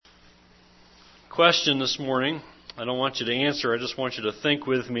question this morning. I don't want you to answer. I just want you to think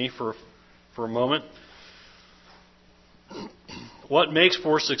with me for a moment. What makes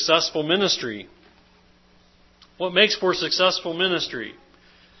for successful ministry? What makes for successful ministry?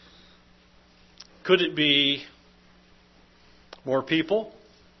 Could it be more people?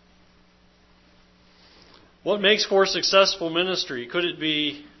 What makes for successful ministry? Could it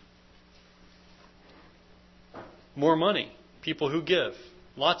be more money? People who give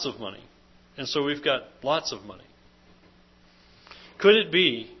lots of money. And so we've got lots of money. Could it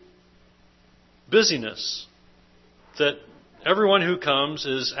be busyness? That everyone who comes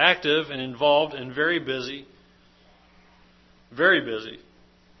is active and involved and very busy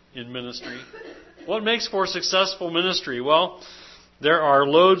in ministry. What makes for successful ministry? Well, there are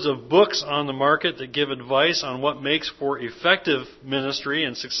loads of books on the market that give advice on what makes for effective ministry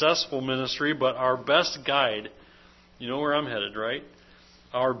and successful ministry, but our best guide, you know where I'm headed, right?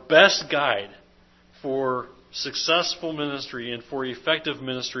 Our best guide for successful ministry and for effective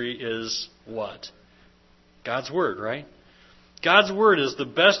ministry is what? God's Word, right? God's Word is the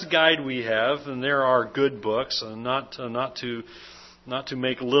best guide we have, and there are good books, and not to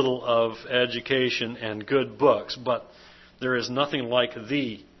make little of education and good books, but there is nothing like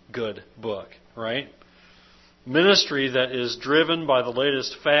the good book, right? Ministry that is driven by the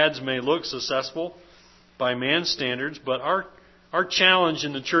latest fads may look successful by man's standards, but our challenge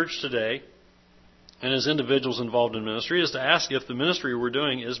in the church today, and as individuals involved in ministry, is to ask if the ministry we're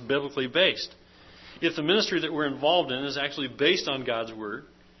doing is biblically based. If the ministry that we're involved in is actually based on God's Word,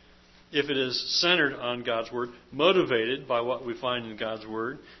 if it is centered on God's Word, motivated by what we find in God's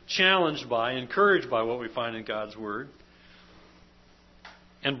Word, challenged by, encouraged by what we find in God's Word,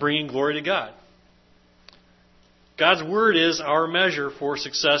 and bringing glory to God. God's Word is our measure for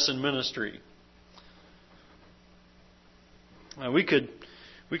success in ministry. Now, we could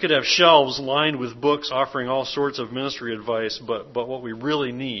have shelves lined with books offering all sorts of ministry advice, but what we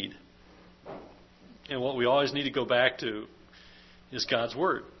really need, and what we always need to go back to, is God's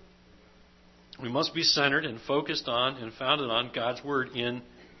Word. We must be centered and focused on and founded on God's Word in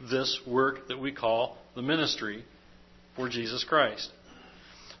this work that we call the ministry for Jesus Christ.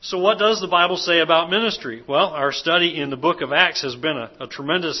 So what does the Bible say about ministry? Well, our study in the book of Acts has been a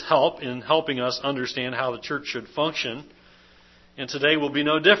tremendous help in helping us understand how the church should function. And today will be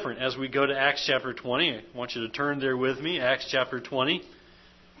no different as we go to Acts chapter 20. I want you to turn there with me, Acts chapter 20.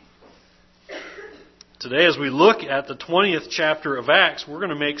 Today, as we look at the 20th chapter of Acts, we're going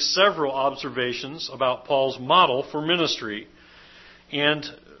to make several observations about Paul's model for ministry. And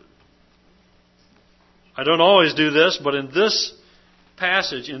I don't always do this, but in this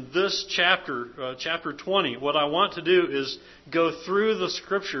passage, in this chapter, chapter 20, what I want to do is go through the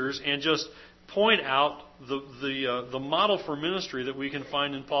Scriptures and just point out the model for ministry that we can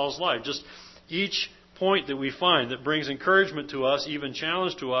find in Paul's life. Just each point that we find that brings encouragement to us, even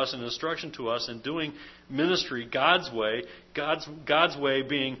challenge to us and instruction to us in doing ministry God's way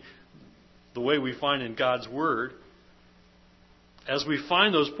being the way we find in God's Word. As we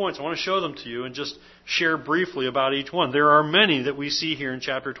find those points, I want to show them to you and just share briefly about each one. There are many that we see here in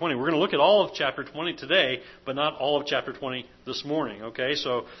chapter 20. We're going to look at all of chapter 20 today, but not all of chapter 20 this morning. Okay,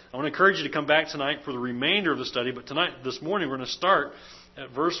 so I want to encourage you to come back tonight for the remainder of the study, but this morning, we're going to start at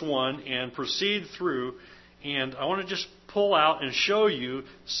verse 1 and proceed through, and I want to just pull out and show you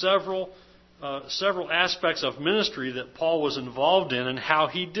several aspects of ministry that Paul was involved in and how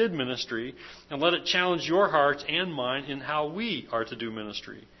he did ministry, and let it challenge your hearts and mine in how we are to do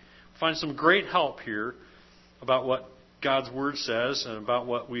ministry. Find some great help here about what God's Word says and about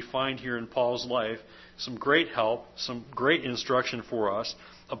what we find here in Paul's life. Some great help, some great instruction for us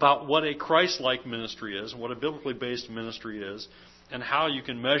about what a Christ-like ministry is, what a biblically based ministry is, and how you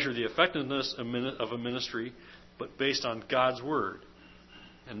can measure the effectiveness of a ministry, but based on God's Word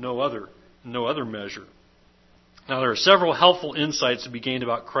and no other measure. Now, there are several helpful insights to be gained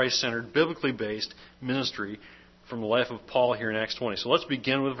about Christ-centered, biblically based ministry from the life of Paul here in Acts 20. So let's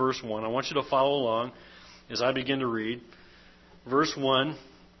begin with verse 1. I want you to follow along as I begin to read. Verse 1,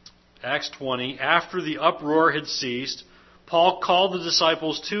 Acts 20. After the uproar had ceased, Paul called the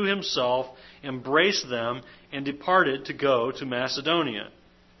disciples to himself, embraced them, and departed to go to Macedonia.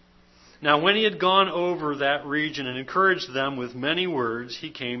 Now when he had gone over that region and encouraged them with many words, he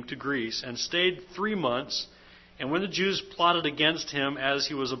came to Greece and stayed 3 months. And when the Jews plotted against him as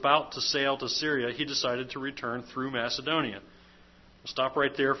he was about to sail to Syria, he decided to return through Macedonia. We'll stop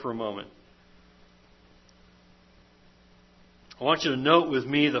right there for a moment. I want you to note with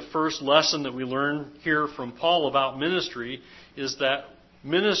me the first lesson that we learn here from Paul about ministry is that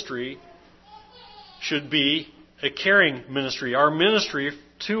ministry should be a caring ministry. Our ministry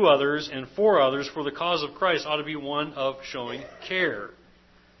to others and for others for the cause of Christ ought to be one of showing care.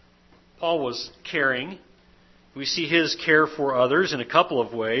 Paul was caring. We see his care for others in a couple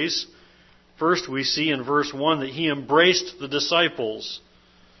of ways. First, we see in verse 1 that he embraced the disciples.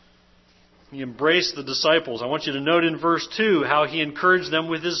 He embraced the disciples. I want you to note in verse 2 how he encouraged them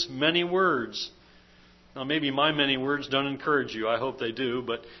with his many words. Now, maybe my many words don't encourage you. I hope they do.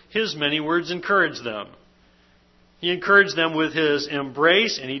 But his many words encourage them. He encouraged them with his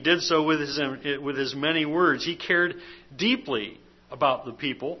embrace, and he did so with his many words. He cared deeply about the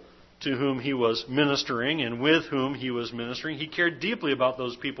people to whom he was ministering and with whom he was ministering. He cared deeply about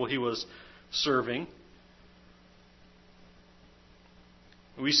those people he was serving.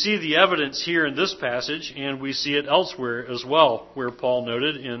 We see the evidence here in this passage, and we see it elsewhere as well, where Paul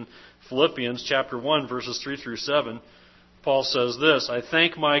noted in Philippians chapter 1, verses 3 through 7, Paul says this, I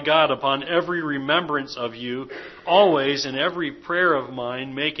thank my God upon every remembrance of you, always in every prayer of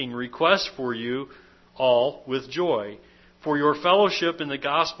mine, making requests for you all with joy, for your fellowship in the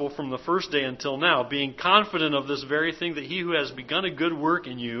gospel from the first day until now, being confident of this very thing, that he who has begun a good work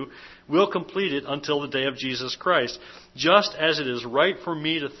in you will complete it until the day of Jesus Christ. Just as it is right for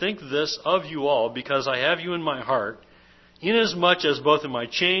me to think this of you all, because I have you in my heart, inasmuch as both in my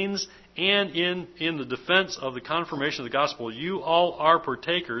chains and in the defense of the confirmation of the gospel, you all are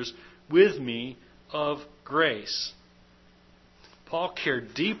partakers with me of grace. Paul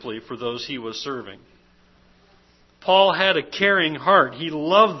cared deeply for those he was serving. Paul had a caring heart. He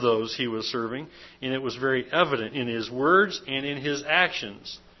loved those he was serving, and it was very evident in his words and in his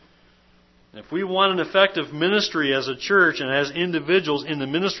actions. If we want an effective ministry as a church and as individuals in the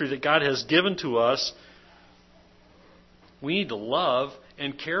ministry that God has given to us, we need to love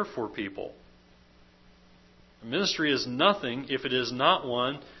and care for people. Ministry is nothing if it is not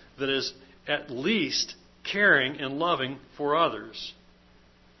one that is at least caring and loving for others.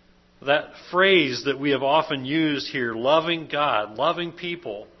 That phrase that we have often used here, loving God, loving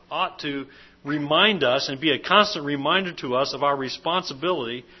people, ought to remind us and be a constant reminder to us of our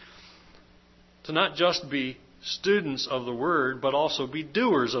responsibility to not just be students of the Word, but also be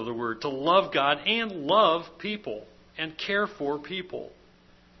doers of the Word, to love God and love people and care for people.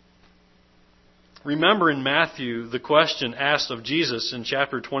 Remember in Matthew the question asked of Jesus in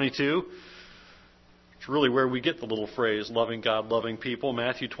chapter 22. It's really where we get the little phrase, loving God, loving people.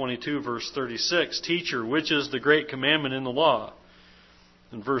 Matthew 22, verse 36, Teacher, which is the great commandment in the law?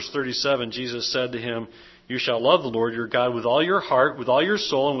 In verse 37, Jesus said to him, You shall love the Lord your God with all your heart, with all your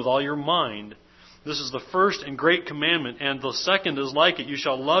soul, and with all your mind. This is the first and great commandment, and the second is like it. You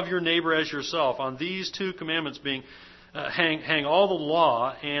shall love your neighbor as yourself. On these two commandments hang all the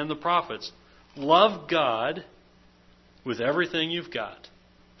law and the prophets. Love God with everything you've got,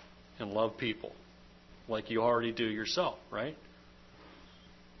 and love people like you already do yourself, right?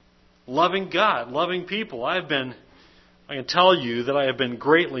 Loving God, loving people. I can tell you that I have been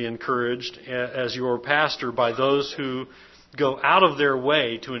greatly encouraged as your pastor by those who go out of their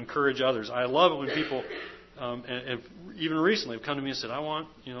way to encourage others. I love it when people, and even recently, have come to me and said, I want,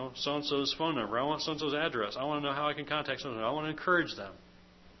 so-and-so's phone number. I want so-and-so's address. I want to know how I can contact so-and-so. I want to encourage them.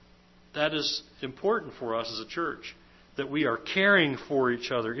 That is important for us as a church, that we are caring for each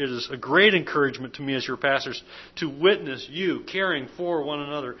other. It is a great encouragement to me as your pastors to witness you caring for one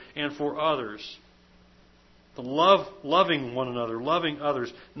another and for others. The loving one another, loving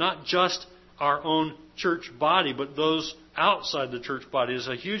others, not just our own church body, but those outside the church body. It is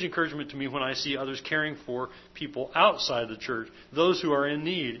a huge encouragement to me when I see others caring for people outside the church, those who are in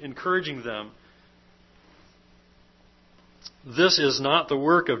need, encouraging them. This is not the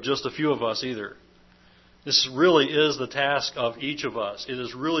work of just a few of us either. This really is the task of each of us. It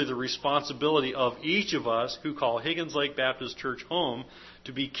is really the responsibility of each of us who call Higgins Lake Baptist Church home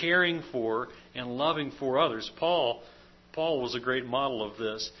to be caring for and loving for others. Paul was a great model of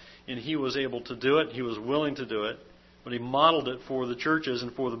this, and he was able to do it. He was willing to do it, but he modeled it for the churches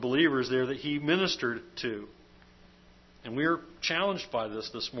and for the believers there that he ministered to. And we are challenged by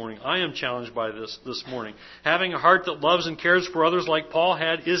this morning. I am challenged by this morning. Having a heart that loves and cares for others like Paul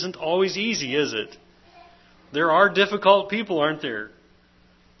had isn't always easy, is it? There are difficult people, aren't there?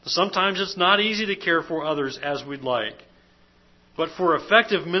 Sometimes it's not easy to care for others as we'd like. But for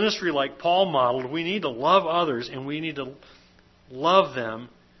effective ministry like Paul modeled, we need to love others, and we need to love them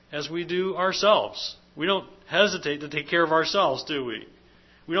as we do ourselves. We don't hesitate to take care of ourselves, do we?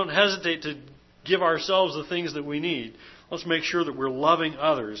 We don't hesitate to give ourselves the things that we need. Let's make sure that we're loving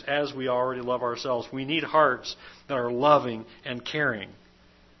others as we already love ourselves. We need hearts that are loving and caring.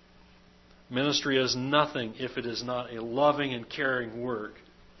 Ministry is nothing if it is not a loving and caring work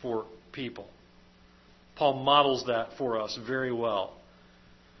for people. Paul models that for us very well.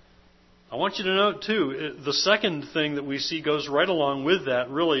 I want you to note, too, the second thing that we see goes right along with that.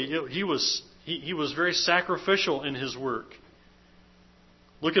 Really, he was very sacrificial in his work.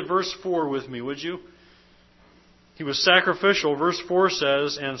 Look at verse 4 with me, would you? He was sacrificial. Verse 4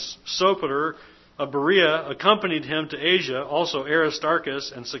 says, and Sopater of Berea accompanied him to Asia, also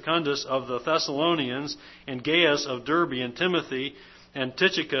Aristarchus and Secundus of the Thessalonians, and Gaius of Derbe, and Timothy, and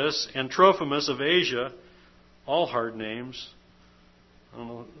Tychicus, and Trophimus of Asia. All hard names.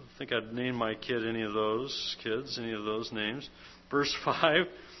 I think I'd name my kid any of those names. Verse 5,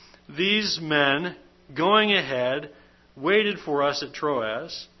 these men, going ahead, waited for us at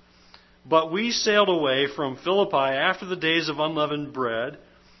Troas, but we sailed away from Philippi after the days of unleavened bread,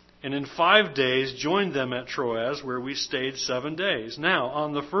 and in 5 days joined them at Troas, where we stayed 7 days. Now,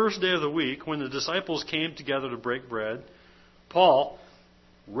 on the first day of the week, when the disciples came together to break bread, Paul,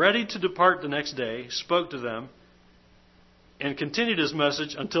 ready to depart the next day, spoke to them and continued his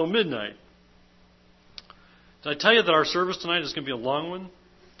message until midnight. Did I tell you that our service tonight is going to be a long one?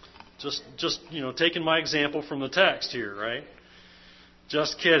 Just taking my example from the text here, right?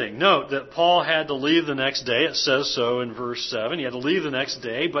 Just kidding. Note that Paul had to leave the next day. It says so in verse 7. He had to leave the next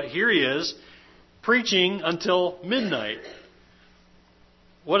day, but here he is preaching until midnight.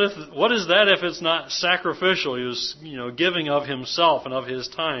 What is that if it's not sacrificial? He was, giving of himself and of his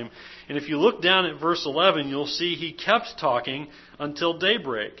time. And if you look down at verse 11, you'll see he kept talking until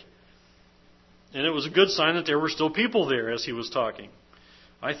daybreak. And it was a good sign that there were still people there as he was talking.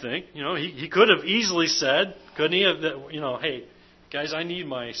 I think, he could have easily said, couldn't he have, hey, guys, I need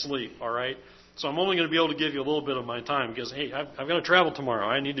my sleep, all right? So I'm only going to be able to give you a little bit of my time because, hey, I've got to travel tomorrow.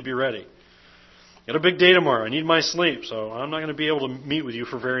 I need to be ready. Got a big day tomorrow. I need my sleep, so I'm not going to be able to meet with you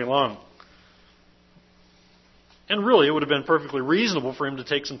for very long. And really, it would have been perfectly reasonable for him to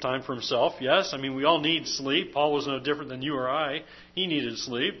take some time for himself. Yes, we all need sleep. Paul was no different than you or I. He needed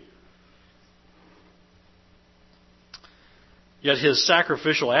sleep. Yet his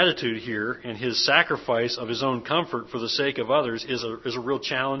sacrificial attitude here and his sacrifice of his own comfort for the sake of others is a real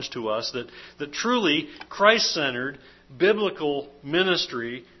challenge to us that truly Christ-centered biblical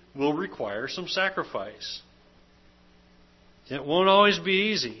ministry will require some sacrifice. It won't always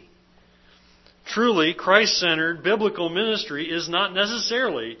be easy. Truly Christ-centered biblical ministry is not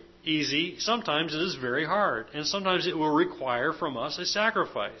necessarily easy. Sometimes it is very hard, and sometimes it will require from us a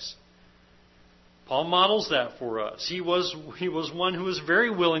sacrifice. Paul models that for us. He was one who was very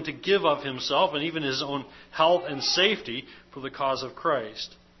willing to give of himself and even his own health and safety for the cause of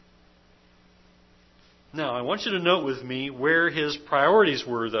Christ. Now, I want you to note with me where his priorities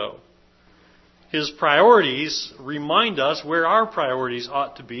were, though. His priorities remind us where our priorities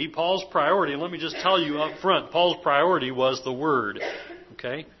ought to be. Paul's priority, and let me just tell you up front, Paul's priority was the Word.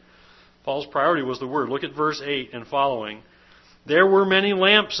 Okay? Paul's priority was the Word. Look at verse 8 and following. There were many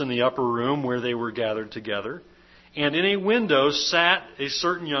lamps in the upper room where they were gathered together, and in a window sat a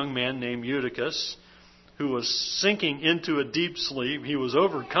certain young man named Eutychus, who was sinking into a deep sleep. He was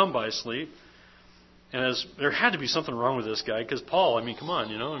overcome by sleep. And there had to be something wrong with this guy, because Paul, come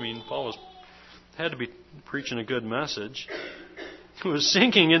on, Paul had to be preaching a good message. He was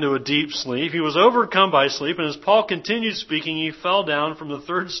sinking into a deep sleep. He was overcome by sleep, and as Paul continued speaking, he fell down from the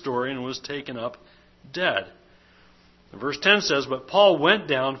third story and was taken up dead. Verse 10 says, but Paul went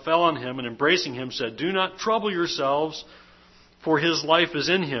down, fell on him, and embracing him said, do not trouble yourselves, for his life is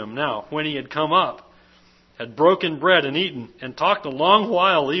in him. Now, when he had come up, had broken bread and eaten, and talked a long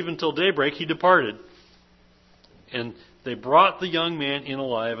while, even till daybreak, he departed. And they brought the young man in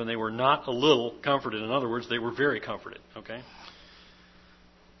alive, and they were not a little comforted. In other words, they were very comforted. Okay?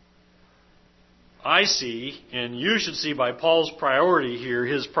 I see, and you should see by Paul's priority here,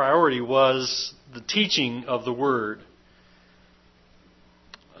 his priority was the teaching of the Word.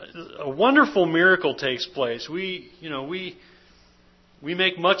 A wonderful miracle takes place. We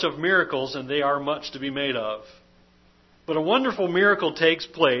make much of miracles, and they are much to be made of. But a wonderful miracle takes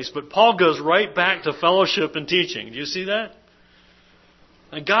place, but Paul goes right back to fellowship and teaching. Do you see that?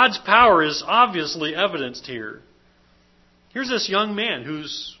 And God's power is obviously evidenced here. Here's this young man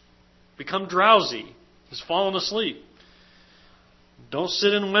who's become drowsy. He's fallen asleep. Don't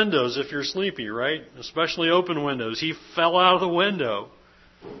sit in windows if you're sleepy, right? Especially open windows. He fell out of the window.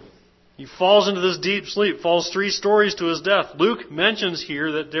 He falls into this deep sleep, falls 3 stories to his death. Luke mentions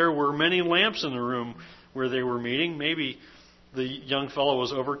here that there were many lamps in the room where they were meeting. Maybe the young fellow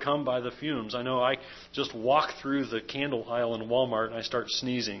was overcome by the fumes. I know I just walk through the candle aisle in Walmart and I start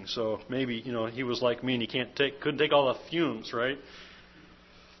sneezing. So maybe, he was like me and he couldn't take all the fumes, right?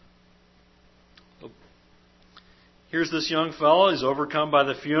 Here's this young fellow. He's overcome by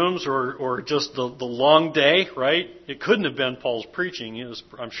the fumes or just the long day, right? It couldn't have been Paul's preaching.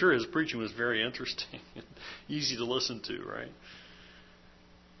 I'm sure his preaching was very interesting and easy to listen to, right?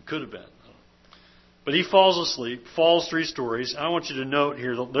 It could have been. But he falls asleep, falls 3 stories. I want you to note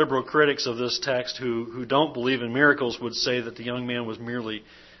here the liberal critics of this text who don't believe in miracles would say that the young man was merely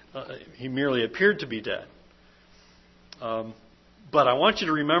appeared to be dead. But I want you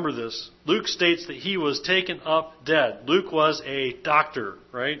to remember this. Luke states that he was taken up dead. Luke was a doctor,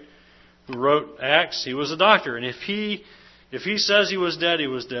 right? Who wrote Acts. He was a doctor. And if he says he was dead, he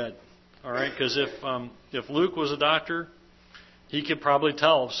was dead. All right? Because if Luke was a doctor, he could probably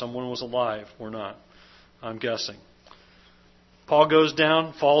tell if someone was alive or not. I'm guessing. Paul goes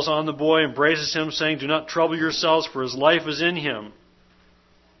down, falls on the boy, embraces him, saying, "Do not trouble yourselves, for his life is in him."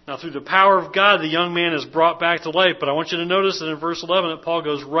 Now, through the power of God, the young man is brought back to life. But I want you to notice that in verse 11, that Paul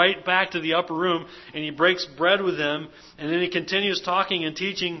goes right back to the upper room, and he breaks bread with them, and then he continues talking and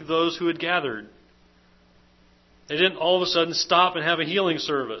teaching those who had gathered. They didn't all of a sudden stop and have a healing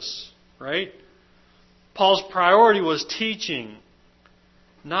service, right? Paul's priority was teaching,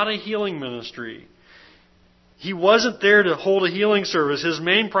 not a healing ministry. He wasn't there to hold a healing service. His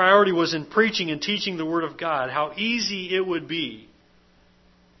main priority was in preaching and teaching the Word of God. How easy it would be.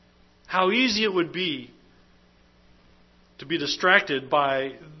 How easy it would be to be distracted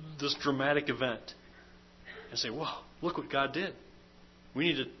by this dramatic event and say, "Whoa, look what God did.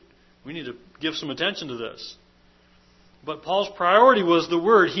 We need to give some attention to this." But Paul's priority was the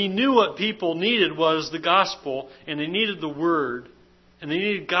Word. He knew what people needed was the gospel, and they needed the Word, and they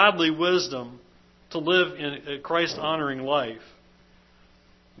needed godly wisdom to live in a Christ-honoring life.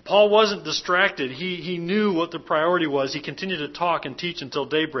 Paul wasn't distracted. He knew what the priority was. He continued to talk and teach until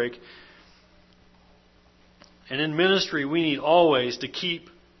daybreak. And in ministry, we need always to keep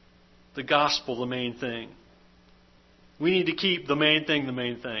the gospel the main thing. We need to keep the main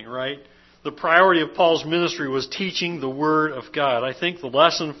thing, right? The priority of Paul's ministry was teaching the Word of God. I think the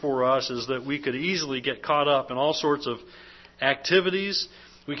lesson for us is that we could easily get caught up in all sorts of activities.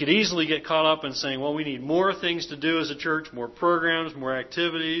 We could easily get caught up in saying, well, we need more things to do as a church, more programs, more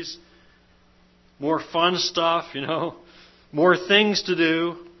activities, more fun stuff, more things to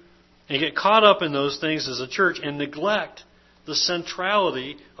do. And get caught up in those things as a church and neglect the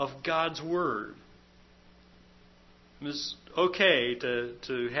centrality of God's Word. It's okay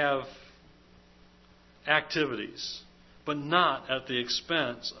to have activities, but not at the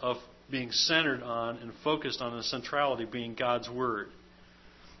expense of being centered on and focused on the centrality being God's Word.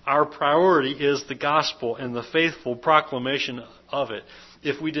 Our priority is the gospel and the faithful proclamation of it.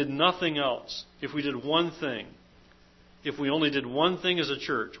 If we did nothing else, if we did one thing, if we only did one thing as a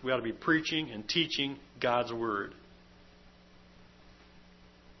church, we ought to be preaching and teaching God's Word.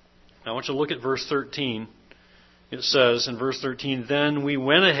 Now I want you to look at verse 13. It says in verse 13, "Then we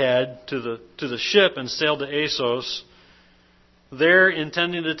went ahead to the ship and sailed to Assos, there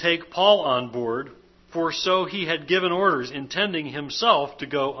intending to take Paul on board, for so he had given orders, intending himself to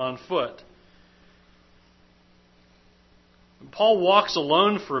go on foot." Paul walks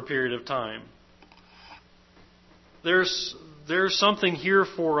alone for a period of time. There's something here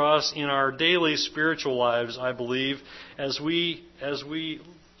for us in our daily spiritual lives, I believe, as we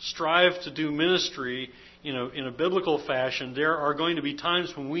strive to do ministry, in a biblical fashion. There are going to be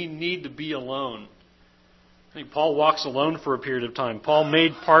times when we need to be alone. I think Paul walks alone for a period of time. Paul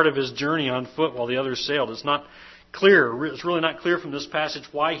made part of his journey on foot while the others sailed. It's not clear. It's really not clear from this passage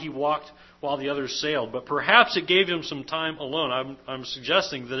why he walked while the others sailed. But perhaps it gave him some time alone. I'm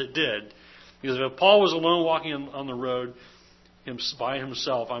suggesting that it did. Because if Paul was alone walking on the road by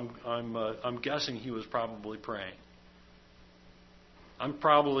himself, I'm guessing he was probably praying.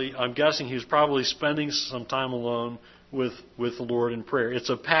 I'm guessing he was probably spending some time alone with the Lord in prayer. It's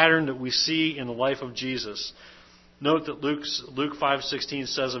a pattern that we see in the life of Jesus. Note that Luke 5:16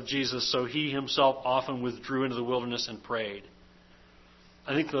 says of Jesus, "So he himself often withdrew into the wilderness and prayed."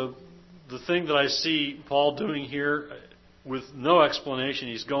 I think the thing that I see Paul doing here with no explanation,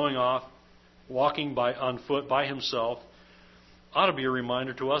 he's going off, walking on foot by himself, ought to be a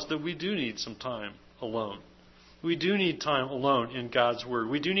reminder to us that we do need some time alone. We do need time alone in God's Word.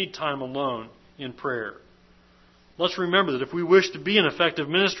 We do need time alone in prayer. Let's remember that if we wish to be an effective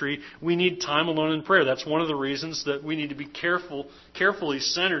ministry, we need time alone in prayer. That's one of the reasons that we need to be carefully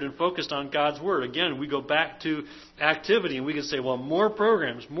centered and focused on God's Word. Again, we go back to activity and we can say, well, more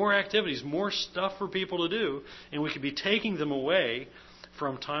programs, more activities, more stuff for people to do, and we could be taking them away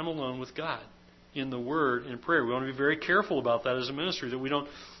from time alone with God in the Word and prayer. We want to be very careful about that as a ministry, that we don't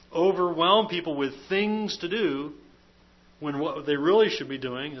overwhelm people with things to do when what they really should be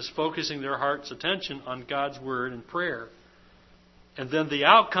doing is focusing their heart's attention on God's Word and prayer. And then the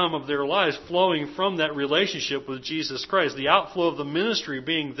outcome of their lives flowing from that relationship with Jesus Christ. The outflow of the ministry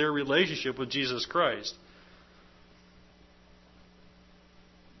being their relationship with Jesus Christ.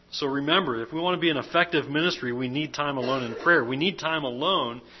 So remember, if we want to be an effective ministry, we need time alone in prayer. We need time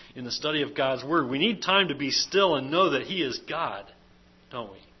alone in the study of God's Word. We need time to be still and know that He is God,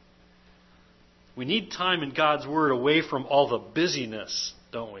 don't we? We need time in God's Word away from all the busyness,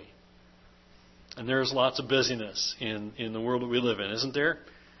 don't we? And there's lots of busyness in the world that we live in, isn't there?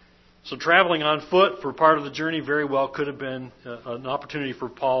 So traveling on foot for part of the journey very well could have been an opportunity for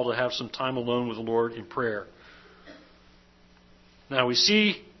Paul to have some time alone with the Lord in prayer. Now we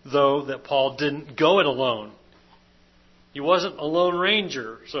see, though, that Paul didn't go it alone. He wasn't a lone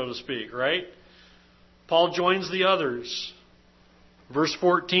ranger, so to speak, right? Paul joins the others. Verse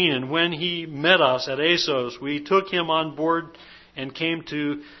 14, and when he met us at Assos, we took him on board and came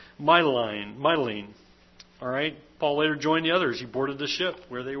to Mytilene. All right? Paul later joined the others. He boarded the ship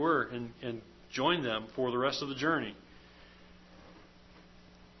where they were and joined them for the rest of the journey.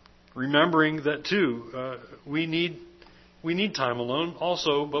 Remembering that, too, we need time alone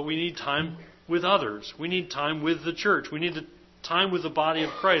also, but we need time with others. We need time with the church. We need time with the body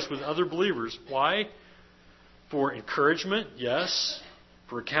of Christ, with other believers. Why? For encouragement, yes.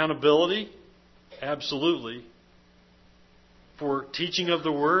 For accountability, absolutely. For teaching of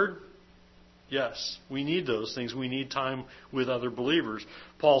the Word, yes. We need those things. We need time with other believers.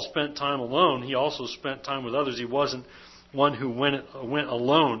 Paul spent time alone. He also spent time with others. He wasn't one who went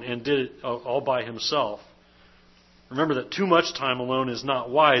alone and did it all by himself. Remember that too much time alone is not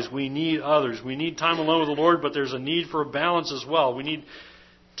wise. We need others. We need time alone with the Lord, but there's a need for a balance as well. We need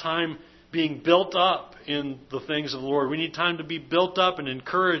time being built up in the things of the Lord. We need time to be built up and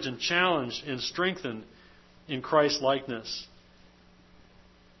encouraged and challenged and strengthened in Christ's likeness.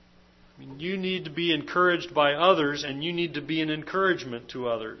 I mean, you need to be encouraged by others, and you need to be an encouragement to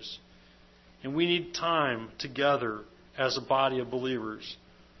others. And we need time together as a body of believers.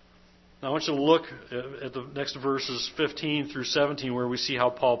 Now I want you to look at the next verses 15 through 17 where we see how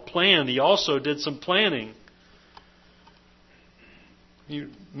Paul planned. He also did some planning.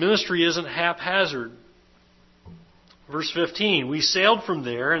 Ministry isn't haphazard. Verse 15, we sailed from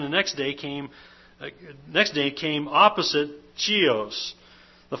there, and the next day came opposite Chios.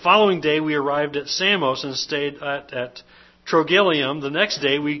 The following day we arrived at Samos and stayed at Trogyllium. The next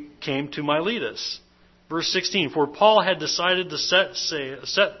day we came to Miletus. Verse 16, for Paul had decided to set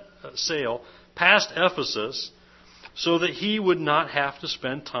sail past Ephesus so that he would not have to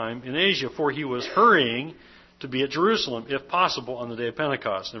spend time in Asia, for he was hurrying to be at Jerusalem, if possible, on the day of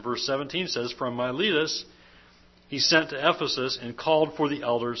Pentecost. And verse 17 says, from Miletus he sent to Ephesus and called for the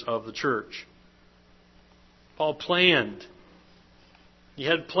elders of the church. Paul planned. He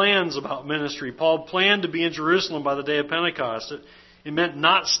had plans about ministry. Paul planned to be in Jerusalem by the day of Pentecost. It meant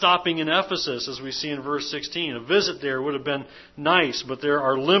not stopping in Ephesus, as we see in verse 16. A visit there would have been nice, but there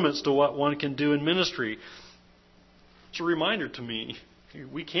are limits to what one can do in ministry. It's a reminder to me.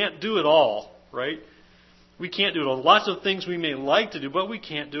 We can't do it all, right? We can't do it all. Lots of things we may like to do, but we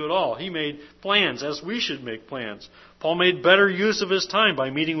can't do it all. He made plans, as we should make plans. Paul made better use of his time by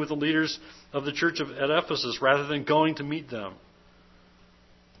meeting with the leaders of the church at Ephesus rather than going to meet them.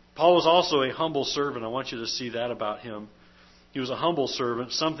 Paul was also a humble servant. I want you to see that about him. He was a humble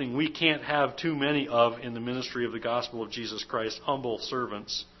servant, something we can't have too many of in the ministry of the gospel of Jesus Christ, humble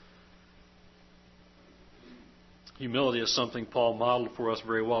servants. Humility is something Paul modeled for us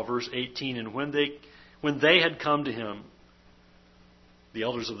very well. Verse 18, and when they had come to him, the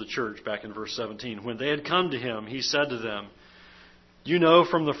elders of the church, back in verse 17, when they had come to him, he said to them, you know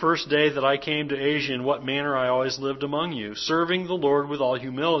from the first day that I came to Asia in what manner I always lived among you, serving the Lord with all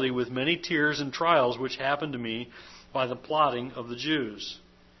humility, with many tears and trials which happened to me by the plotting of the Jews.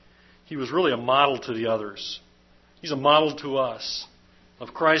 He was really a model to the others. He's a model to us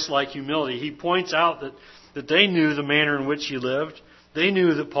of Christ-like humility. He points out that they knew the manner in which he lived. They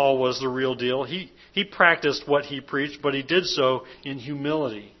knew that Paul was the real deal. He practiced what he preached, but he did so in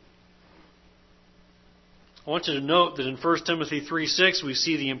humility. I want you to note that in 1 Timothy 3:6 we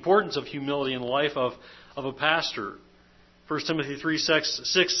see the importance of humility in the life of a pastor. 1 Timothy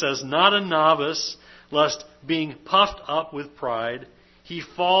 3:6 says, not a novice, lest being puffed up with pride, he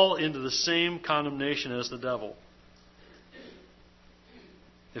fall into the same condemnation as the devil.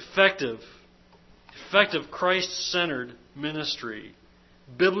 Effective Christ-centered ministry,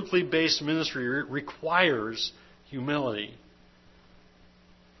 biblically based ministry requires humility.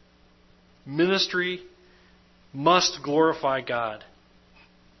 Ministry must glorify God.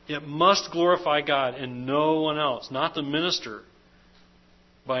 It must glorify God and no one else, not the minister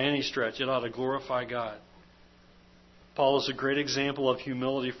by any stretch. It ought to glorify God. Paul is a great example of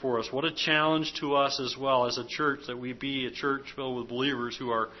humility for us. What a challenge to us as well as a church, that we be a church filled with believers who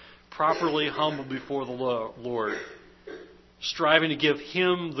are properly humble before the Lord, striving to give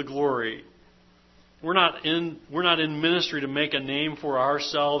Him the glory. We're not in ministry to make a name for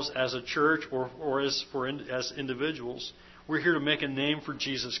ourselves as a church or as individuals. We're here to make a name for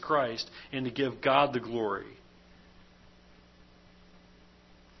Jesus Christ and to give God the glory.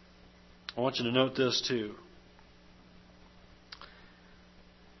 I want you to note this too.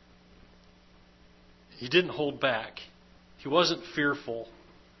 He didn't hold back. He wasn't fearful.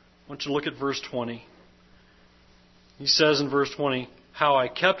 I want you to look at verse 20. He says in verse 20, how I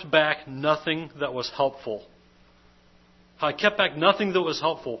kept back nothing that was helpful. How I kept back nothing that was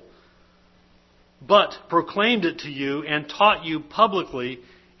helpful, but proclaimed it to you and taught you publicly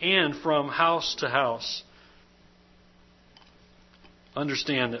and from house to house.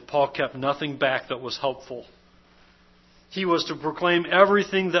 Understand that Paul kept nothing back that was helpful. He was to proclaim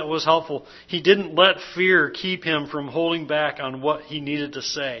everything that was helpful. He didn't let fear keep him from holding back on what he needed to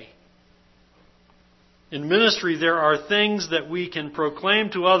say. In ministry, there are things that we can proclaim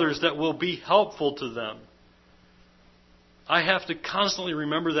to others that will be helpful to them. I have to constantly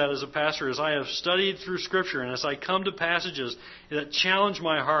remember that as a pastor, as I have studied through Scripture and as I come to passages that challenge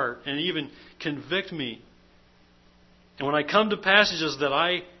my heart and even convict me. And when I come to passages that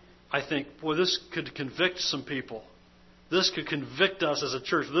I think, boy, this could convict some people. This could convict us as a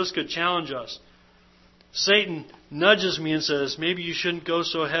church. This could challenge us. Satan nudges me and says, maybe you shouldn't go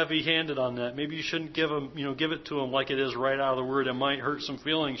so heavy-handed on that. Maybe you shouldn't give it to him like it is right out of the Word. It might hurt some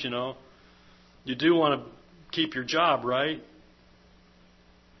feelings, You do want to keep your job, right?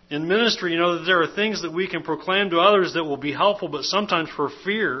 In ministry, that there are things that we can proclaim to others that will be helpful, but sometimes for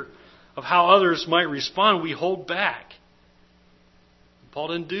fear of how others might respond, we hold back. Paul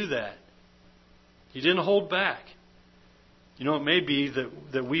didn't do that. He didn't hold back. It may be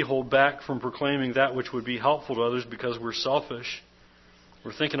that we hold back from proclaiming that which would be helpful to others because we're selfish.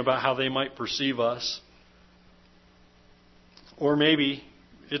 We're thinking about how they might perceive us. Or maybe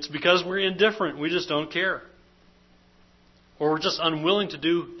it's because we're indifferent. We just don't care. Or we're just unwilling to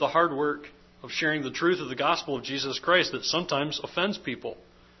do the hard work of sharing the truth of the gospel of Jesus Christ that sometimes offends people.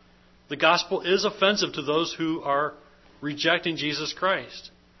 The gospel is offensive to those who are rejecting Jesus Christ.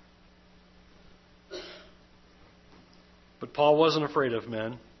 But Paul wasn't afraid of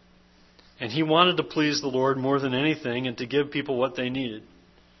men. And he wanted to please the Lord more than anything and to give people what they needed.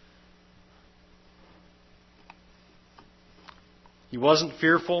 He wasn't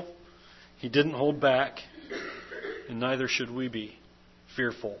fearful. He didn't hold back. And neither should we be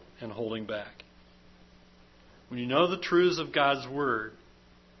fearful and holding back. When you know the truths of God's Word,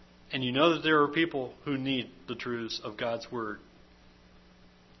 and you know that there are people who need the truths of God's Word,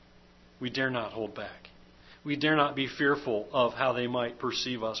 we dare not hold back. We dare not be fearful of how they might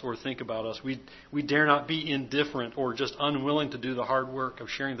perceive us or think about us. We dare not be indifferent or just unwilling to do the hard work of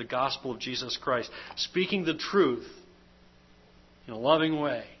sharing the gospel of Jesus Christ. Speaking the truth in a loving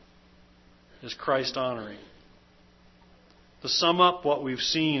way is Christ-honoring. To sum up what we've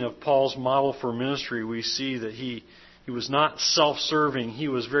seen of Paul's model for ministry, we see that he was not self-serving. He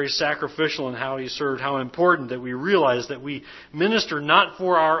was very sacrificial in how he served. How important that we realize that we minister not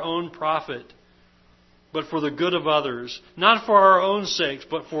for our own profit, but for the good of others. Not for our own sakes,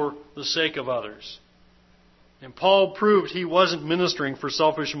 but for the sake of others. And Paul proved he wasn't ministering for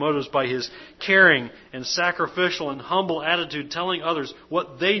selfish motives by his caring and sacrificial and humble attitude, telling others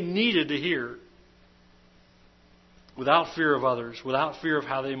what they needed to hear, without fear of others, without fear of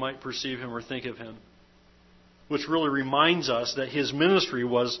how they might perceive him or think of him. Which really reminds us that his ministry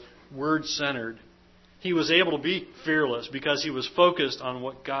was Word-centered. He was able to be fearless because he was focused on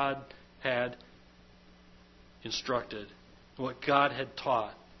what God had instructed, what God had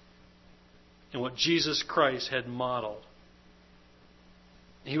taught, and what Jesus Christ had modeled.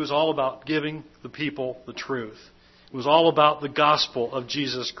 He was all about giving the people the truth. It was all about the gospel of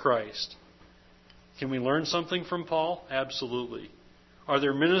Jesus Christ. Can we learn something from Paul? Absolutely. Are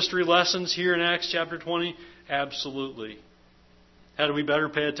there ministry lessons here in Acts chapter 20? Absolutely. Had we better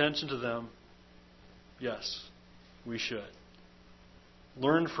pay attention to them? Yes, we should.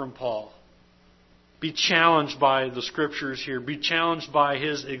 Learn from Paul. Be challenged by the Scriptures here. Be challenged by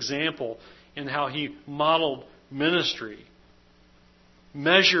his example in how he modeled ministry.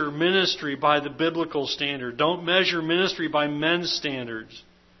 Measure ministry by the biblical standard. Don't measure ministry by men's standards.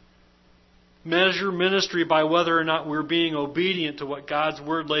 Measure ministry by whether or not we're being obedient to what God's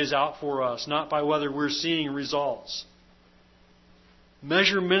Word lays out for us, not by whether we're seeing results.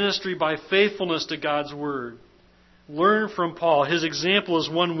 Measure ministry by faithfulness to God's Word. Learn from Paul. His example is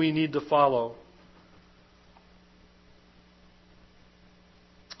one we need to follow.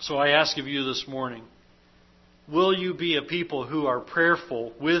 So I ask of you this morning, will you be a people who are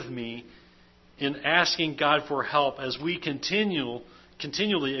prayerful with me in asking God for help as we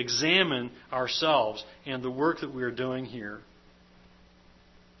continually examine ourselves and the work that we are doing here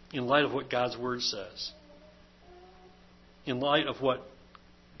in light of what God's Word says, in light of what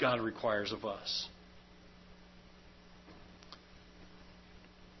God requires of us?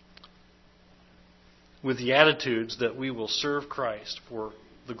 With the attitudes that we will serve Christ for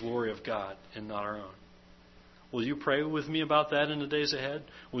the glory of God and not our own. Will you pray with me about that in the days ahead?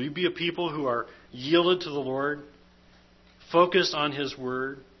 Will you be a people who are yielded to the Lord, focused on His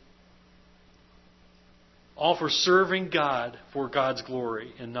Word, all for serving God for God's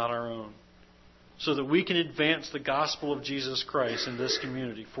glory and not our own, so that we can advance the gospel of Jesus Christ in this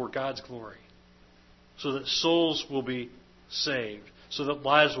community for God's glory, so that souls will be saved, so that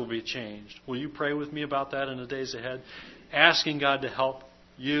lives will be changed? Will you pray with me about that in the days ahead? Asking God to help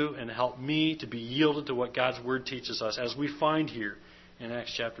you and help me to be yielded to what God's Word teaches us, as we find here in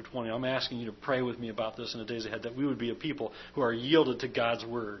Acts chapter 20. I'm asking you to pray with me about this in the days ahead, that we would be a people who are yielded to God's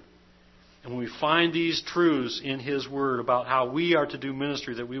Word. And when we find these truths in His Word about how we are to do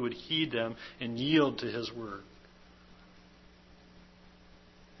ministry, that we would heed them and yield to His Word.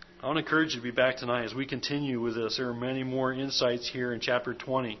 I want to encourage you to be back tonight as we continue with this. There are many more insights here in chapter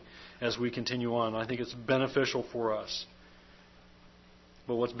 20 as we continue on. I think it's beneficial for us.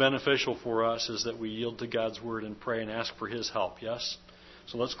 But what's beneficial for us is that we yield to God's Word and pray and ask for His help, yes?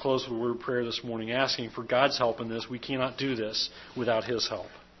 So let's close with a word of prayer this morning, asking for God's help in this. We cannot do this without His help.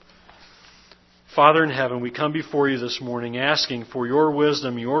 Father in heaven, we come before you this morning asking for your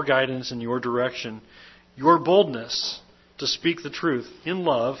wisdom, your guidance, and your direction, your boldness to speak the truth in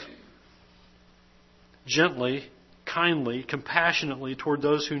love, gently, kindly, compassionately toward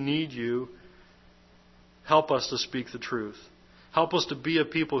those who need you. Help us to speak the truth. Help us to be a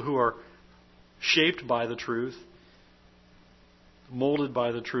people who are shaped by the truth, molded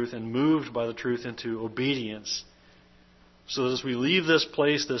by the truth, and moved by the truth into obedience. So that as we leave this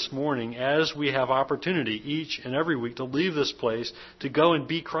place this morning, as we have opportunity each and every week to leave this place, to go and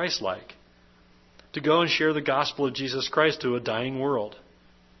be Christ-like, to go and share the gospel of Jesus Christ to a dying world.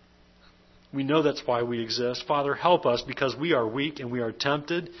 We know that's why we exist. Father, help us, because we are weak and we are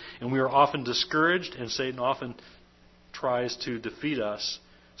tempted and we are often discouraged, and Satan often tries to defeat us.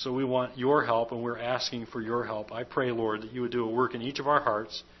 So we want your help, and we're asking for your help. I pray, Lord, that you would do a work in each of our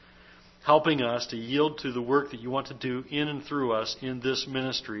hearts, helping us to yield to the work that you want to do in and through us in this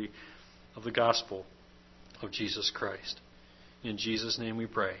ministry of the gospel of Jesus Christ. In Jesus' name we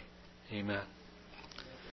pray. Amen.